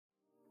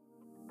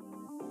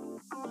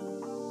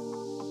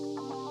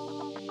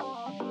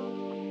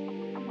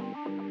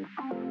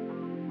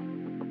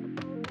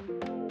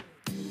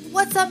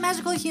What's up,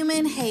 magical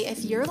human? Hey,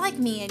 if you're like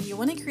me and you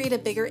want to create a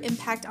bigger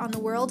impact on the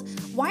world,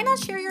 why not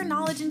share your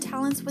knowledge and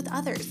talents with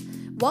others?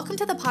 Welcome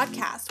to the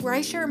podcast where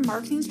I share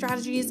marketing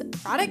strategies,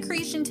 product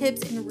creation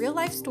tips, and real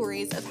life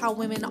stories of how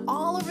women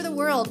all over the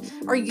world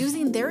are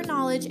using their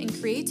knowledge and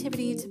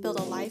creativity to build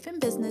a life and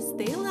business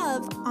they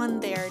love on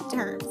their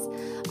terms.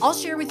 I'll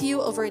share with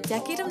you over a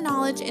decade of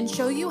knowledge and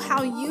show you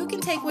how you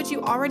can take what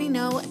you already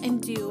know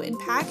and do and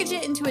package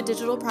it into a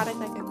digital product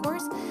like a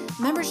course,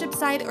 membership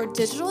site, or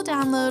digital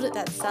download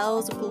that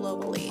sells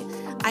globally.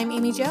 I'm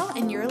Amy Jo,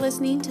 and you're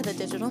listening to the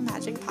Digital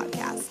Magic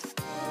Podcast.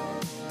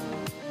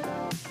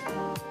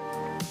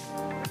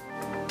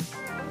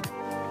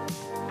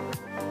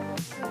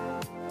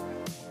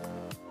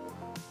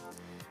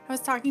 I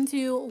was talking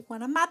to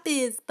one of my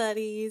biz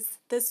buddies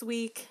this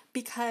week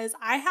because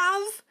I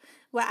have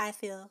what I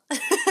feel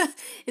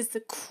is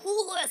the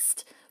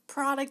coolest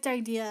product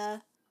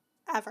idea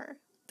ever.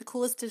 The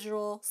coolest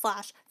digital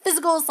 /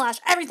 physical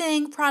 /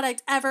 everything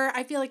product ever.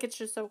 I feel like it's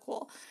just so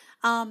cool.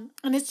 And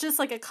it's just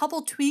like a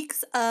couple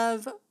tweaks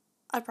of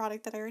a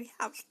product that I already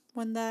have.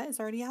 One that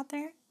is already out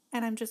there.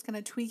 And I'm just going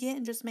to tweak it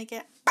and just make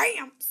it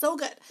bam, so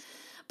good.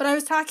 But I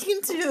was talking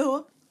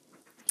to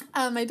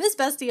my biz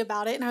bestie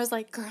about it. And I was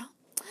like, girl,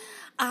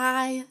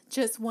 I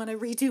just want to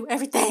redo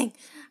everything.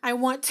 I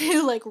want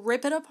to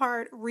rip it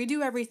apart,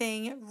 redo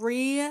everything,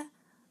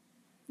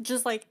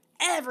 just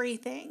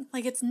everything.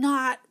 It's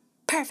not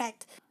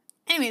perfect.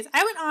 Anyways,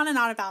 I went on and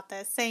on about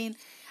this, saying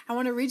I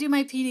want to redo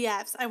my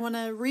PDFs. I want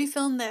to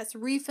refilm this,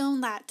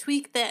 refilm that,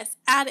 tweak this,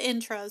 add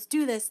intros,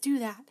 do this, do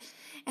that.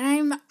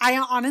 And I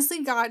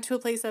honestly got to a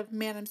place of,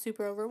 man, I'm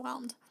super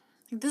overwhelmed.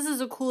 This is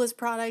the coolest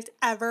product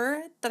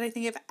ever that I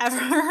think I've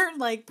ever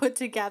put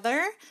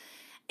together.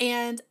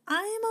 And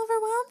I'm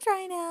overwhelmed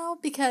right now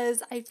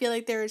because I feel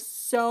like there's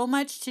so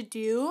much to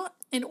do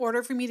in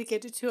order for me to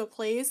get to a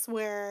place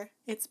where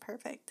it's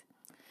perfect.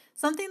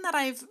 Something that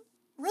I've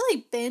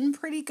really been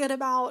pretty good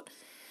about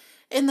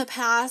in the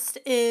past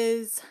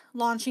is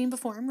launching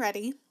before I'm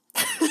ready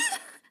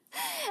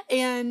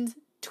and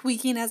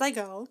tweaking as I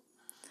go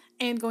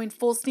and going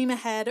full steam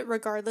ahead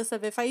regardless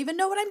of if I even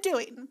know what I'm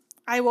doing.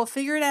 I will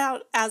figure it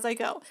out as I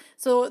go.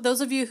 So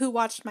those of you who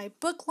watched my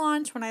book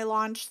launch, when I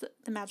launched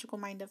The Magical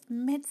Mind of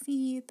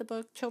Mitzi,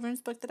 the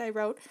children's book that I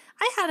wrote,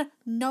 I had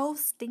no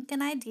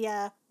stinking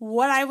idea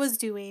what I was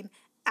doing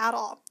at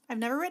all. I've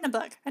never written a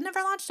book. I've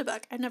never launched a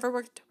book. I've never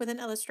worked with an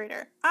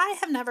illustrator. I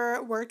have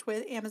never worked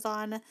with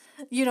Amazon,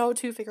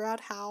 to figure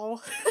out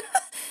how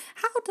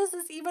does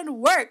this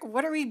even work?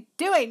 What are we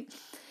doing?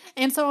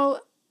 And so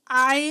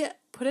I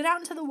put it out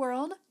into the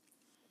world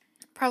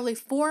probably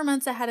 4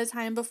 months ahead of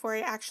time before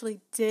I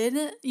actually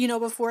did,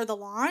 before the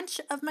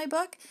launch of my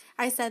book.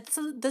 I said,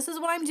 so this is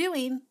what I'm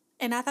doing.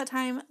 And at that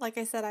time, like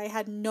I said, I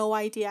had no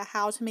idea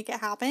how to make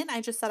it happen.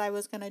 I just said I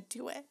was going to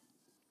do it.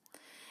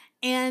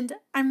 And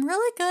I'm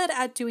really good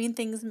at doing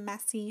things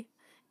messy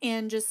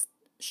and just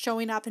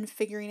showing up and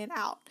figuring it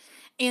out.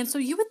 And so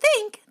you would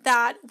think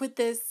that with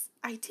this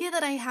idea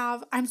that I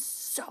have, I'm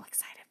so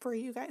excited for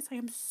you guys. I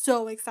am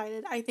so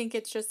excited. I think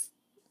it's just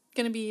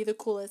going to be the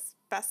coolest,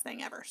 best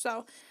thing ever.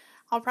 So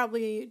I'll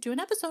probably do an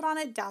episode on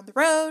it down the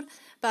road,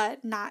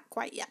 but not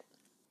quite yet.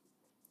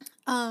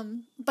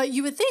 But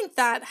you would think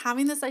that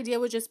having this idea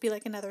would just be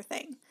like another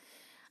thing.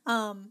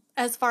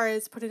 As far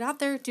as put it out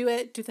there, do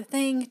the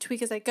thing,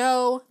 tweak as I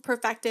go,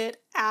 perfect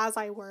it as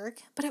I work.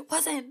 But it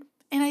wasn't.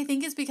 And I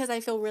think it's because I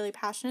feel really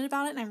passionate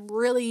about it. And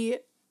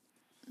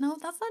no,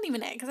 that's not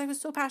even it. Because I was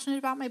so passionate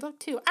about my book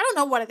too. I don't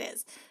know what it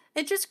is.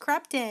 It just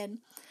crept in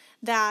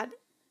that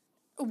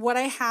what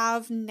I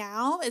have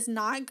now is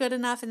not good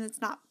enough and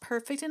it's not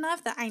perfect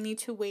enough that I need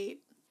to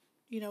wait,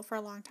 for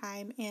a long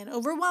time and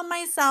overwhelm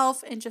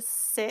myself and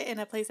just sit in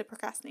a place of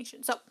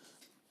procrastination. So,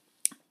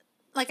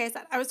 like I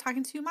said, I was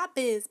talking to my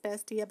biz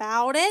bestie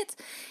about it,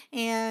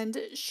 and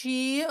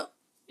she,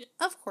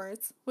 of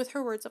course, with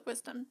her words of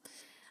wisdom,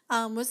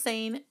 was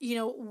saying,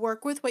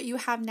 work with what you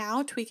have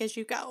now, tweak as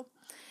you go.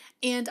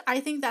 And I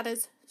think that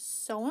is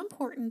so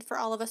important for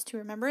all of us to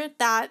remember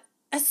that,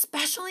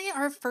 especially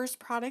our first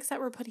products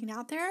that we're putting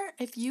out there.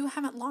 If you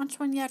haven't launched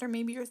one yet, or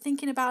maybe you're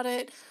thinking about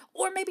it,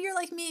 or maybe you're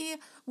like me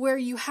where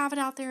you have it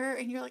out there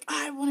and you're like,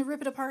 I want to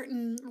rip it apart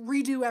and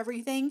redo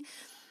everything,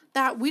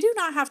 that we do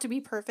not have to be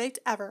perfect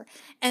ever.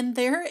 And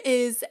there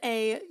is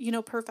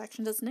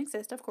perfection doesn't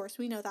exist. Of course,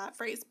 we know that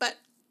phrase, but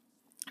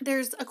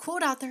there's a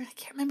quote out there. I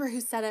can't remember who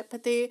said it,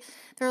 but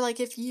they're like,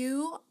 if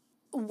you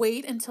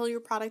wait until your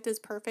product is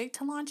perfect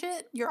to launch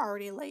it, you're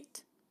already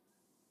late.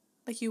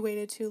 You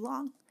waited too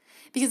long.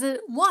 Because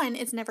one,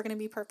 it's never going to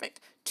be perfect.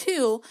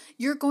 Two,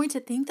 you're going to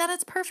think that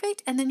it's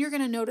perfect, and then you're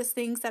going to notice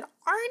things that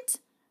aren't,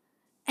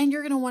 and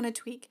you're going to want to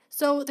tweak.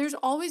 So there's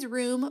always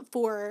room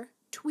for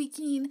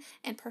tweaking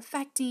and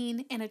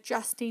perfecting and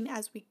adjusting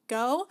as we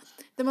go.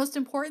 The most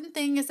important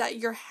thing is that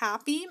you're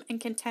happy and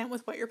content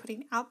with what you're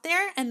putting out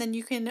there, and then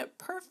you can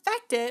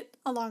perfect it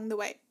along the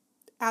way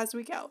as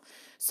we go.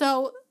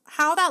 So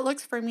how that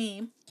looks for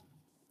me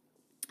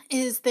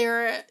is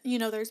there,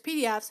 there's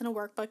PDFs and a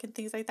workbook and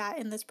things like that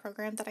in this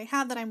program that I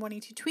have that I'm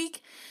wanting to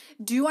tweak.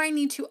 Do I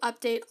need to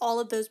update all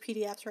of those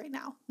PDFs right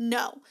now?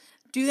 No.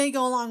 Do they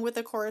go along with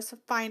the course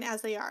fine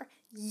as they are?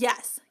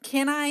 Yes.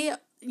 Can I,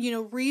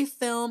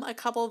 refilm a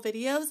couple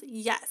videos?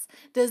 Yes.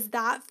 Does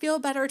that feel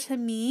better to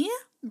me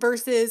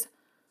versus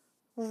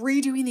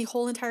redoing the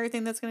whole entire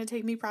thing that's going to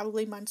take me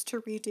probably months to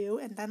redo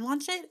and then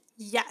launch it?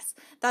 Yes.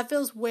 That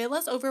feels way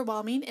less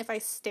overwhelming if I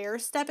stair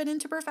step it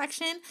into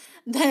perfection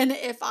than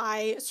if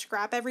I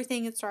scrap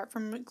everything and start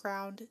from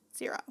ground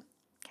zero.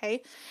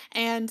 Okay?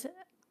 And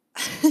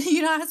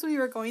as we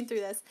were going through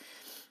this,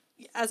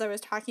 as I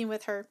was talking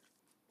with her,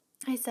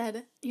 I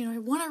said, I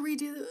want to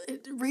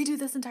redo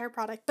this entire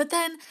product, but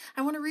then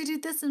I want to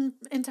redo this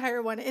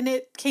entire one. And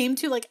it came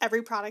to like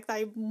every product that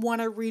I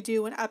want to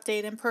redo and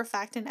update and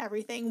perfect and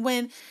everything.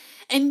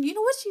 And you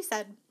know what she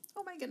said?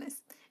 Oh my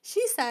goodness.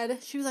 She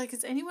was like,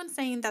 is anyone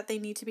saying that they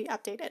need to be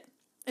updated?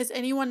 Is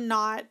anyone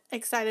not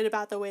excited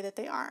about the way that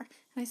they are?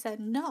 And I said,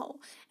 no.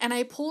 And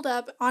I pulled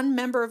up on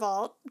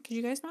MemberVault, because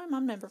you guys know I'm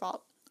on MemberVault.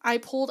 I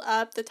pulled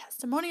up the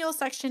testimonial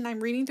section.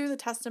 I'm reading through the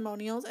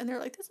testimonials and they're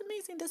like, this is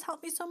amazing. This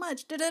helped me so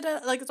much.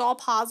 Like, it's all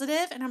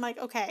positive. And I'm like,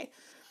 okay,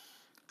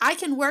 I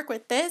can work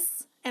with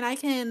this and I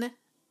can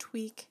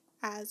tweak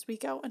as we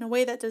go in a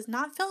way that does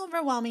not feel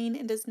overwhelming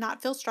and does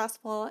not feel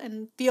stressful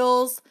and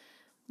feels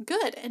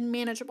good and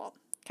manageable.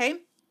 Okay.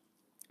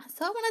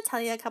 So I want to tell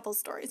you a couple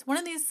stories. One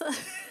of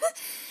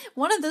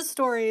the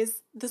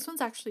stories, this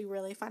one's actually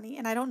really funny.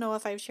 And I don't know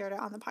if I've shared it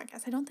on the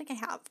podcast. I don't think I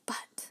have,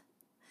 but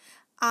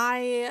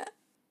I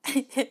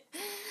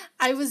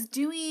was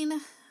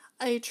doing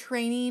a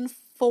training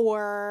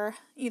for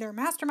either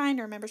mastermind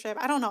or membership.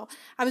 I don't know.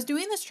 I was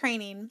doing this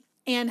training,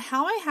 and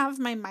how I have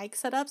my mic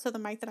set up, so the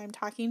mic that I'm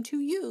talking to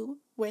you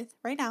with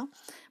right now,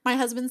 my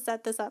husband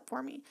set this up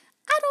for me.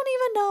 I don't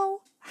even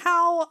know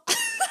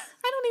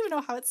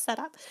how it's set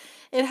up.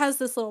 It has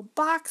this little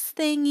box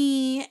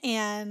thingy,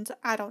 and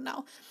I don't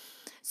know.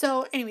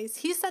 So anyways,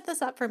 he set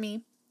this up for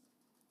me.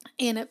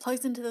 And it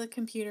plugs into the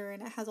computer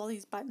and it has all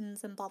these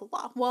buttons and blah, blah,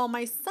 blah. Well,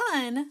 my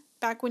son,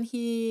 back when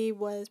he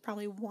was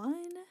probably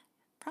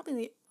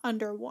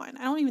under one.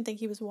 I don't even think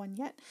he was one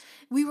yet.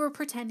 We were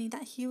pretending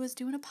that he was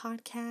doing a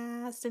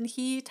podcast and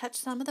he touched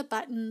some of the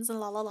buttons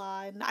and la, la,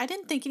 la. And I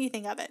didn't think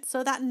anything of it.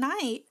 So that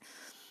night,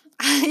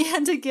 I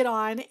had to get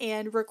on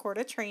and record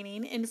a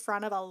training in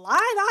front of a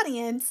live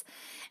audience.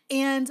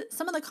 And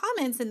some of the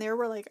comments in there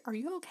were like, are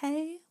you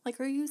okay? Like,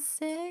 are you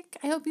sick?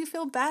 I hope you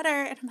feel better.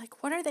 And I'm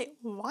like,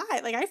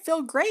 why? Like, I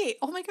feel great.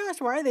 Oh my gosh,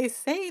 why are they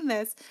saying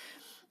this?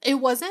 It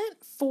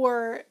wasn't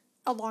for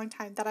a long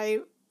time that I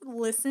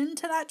listened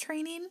to that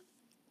training.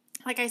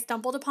 Like, I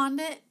stumbled upon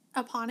it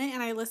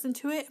and I listened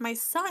to it. My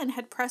son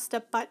had pressed a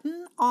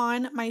button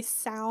on my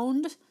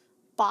sound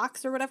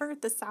box or whatever,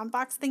 the sound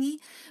box thingy,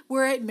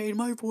 where it made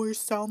my voice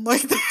sound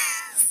like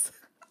this.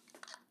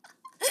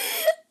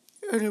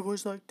 And it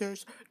was like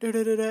this,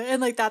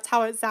 and like that's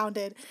how it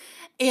sounded.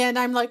 And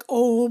I'm like,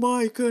 oh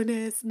my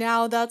goodness,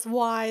 now that's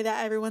why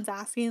that everyone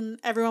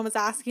was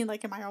asking,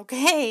 like, am I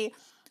okay?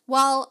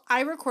 Well,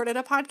 I recorded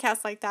a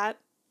podcast like that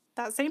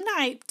same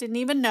night, didn't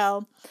even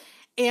know,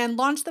 and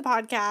launched the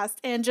podcast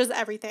and just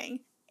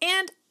everything.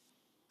 And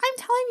I'm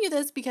telling you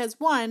this because,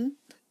 one,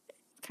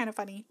 kind of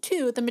funny.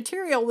 Two, the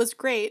material was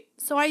great,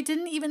 so I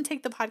didn't even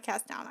take the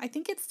podcast down. I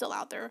think it's still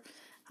out there.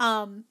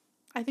 I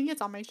think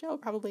it's on my show,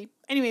 probably.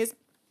 Anyways,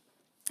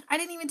 I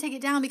didn't even take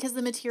it down because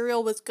the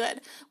material was good.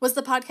 Was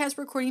the podcast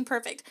recording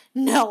perfect?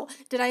 No.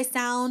 Did I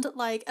sound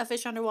like a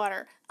fish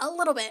underwater? A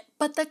little bit,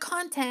 but the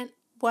content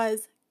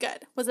was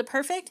good. Was it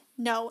perfect?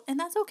 No, and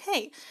that's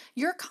okay.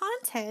 Your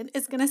content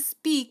is going to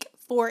speak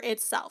for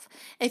itself.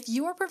 If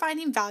you are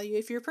providing value,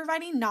 if you're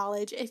providing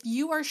knowledge, if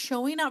you are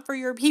showing up for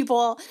your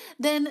people,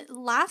 then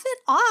laugh it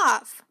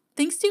off.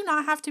 Things do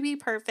not have to be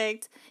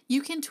perfect.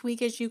 You can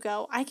tweak as you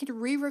go. I can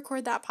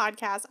re-record that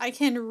podcast. I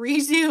can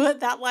redo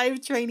that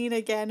live training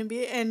again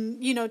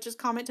and just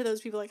comment to those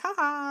people like,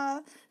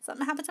 haha,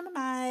 something happened to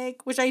my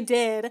mic, which I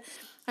did.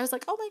 I was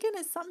like, oh my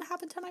goodness, something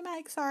happened to my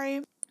mic.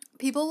 Sorry.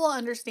 People will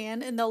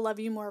understand and they'll love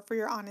you more for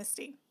your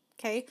honesty.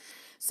 Okay.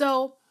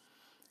 So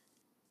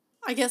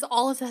I guess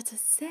all of that to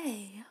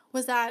say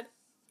was that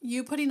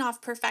you putting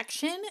off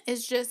perfection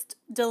is just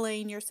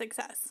delaying your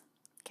success.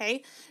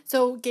 Okay.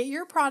 So get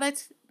your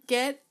product,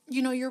 get,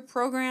 your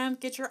program,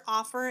 get your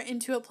offer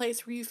into a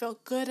place where you feel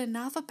good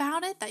enough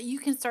about it that you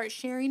can start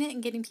sharing it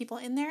and getting people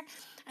in there.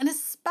 And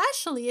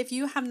especially if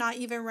you have not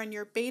even run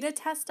your beta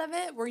test of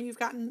it, where you've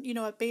gotten,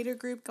 a beta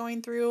group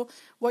going through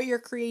what you're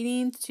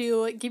creating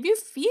to give you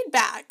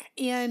feedback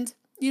and,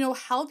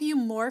 help you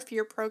morph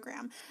your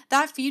program.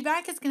 That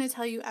feedback is going to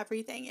tell you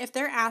everything. If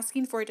they're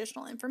asking for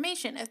additional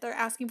information, if they're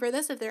asking for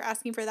this, if they're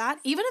asking for that,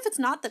 even if it's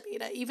not the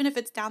beta, even if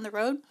it's down the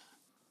road,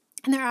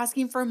 and they're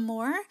asking for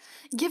more,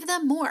 give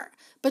them more.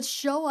 But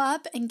show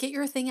up and get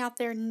your thing out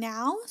there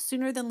now,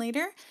 sooner than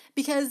later,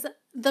 because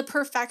the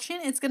perfection,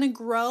 it's going to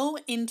grow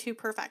into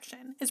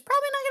perfection. It's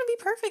probably not going to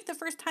be perfect the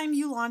first time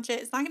you launch it.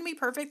 It's not going to be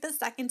perfect the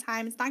second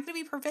time. It's not going to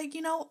be perfect,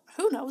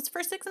 who knows,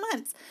 for 6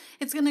 months.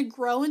 It's going to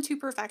grow into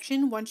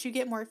perfection once you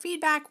get more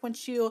feedback,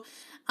 once you,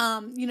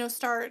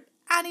 start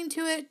adding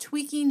to it,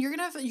 tweaking. You're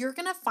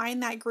gonna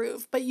find that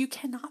groove, but you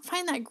cannot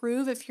find that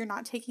groove if you're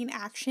not taking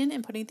action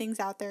and putting things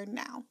out there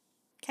now.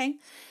 Okay,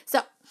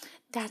 so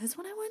that is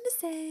what I wanted to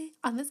say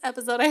on this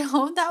episode. I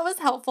hope that was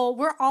helpful.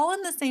 We're all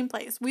in the same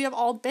place. We have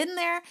all been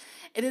there.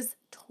 It is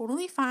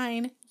totally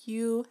fine.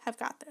 You have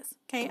got this.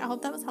 Okay, I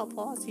hope that was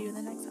helpful. I'll see you in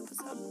the next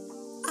episode.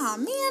 Aw,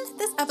 man,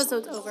 this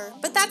episode's over,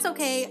 but that's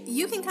okay.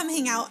 You can come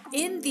hang out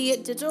in the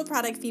Digital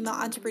Product Female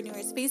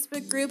Entrepreneurs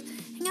Facebook group.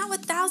 Hang out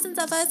with thousands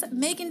of us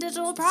making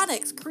digital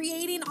products,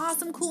 creating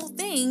awesome, cool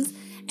things,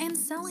 and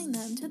selling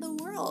them to the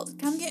world.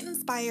 Come get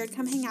inspired.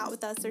 Come hang out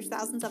with us. There's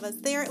thousands of us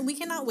there, and we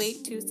cannot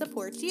wait to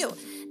support you.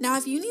 Now,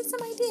 if you need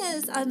some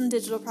ideas on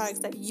digital products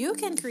that you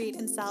can create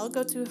and sell,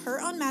 go to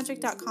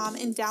herownmagic.com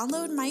and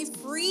download my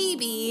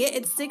freebie.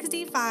 It's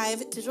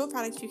 65 digital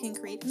products you can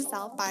create and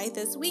sell by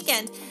this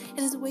weekend.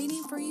 It is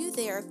waiting for you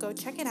there. Go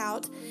check it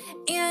out.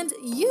 And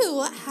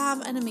you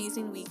have an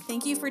amazing week.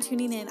 Thank you for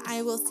tuning in.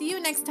 I will see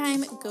you next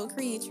time. Go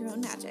create your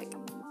own magic.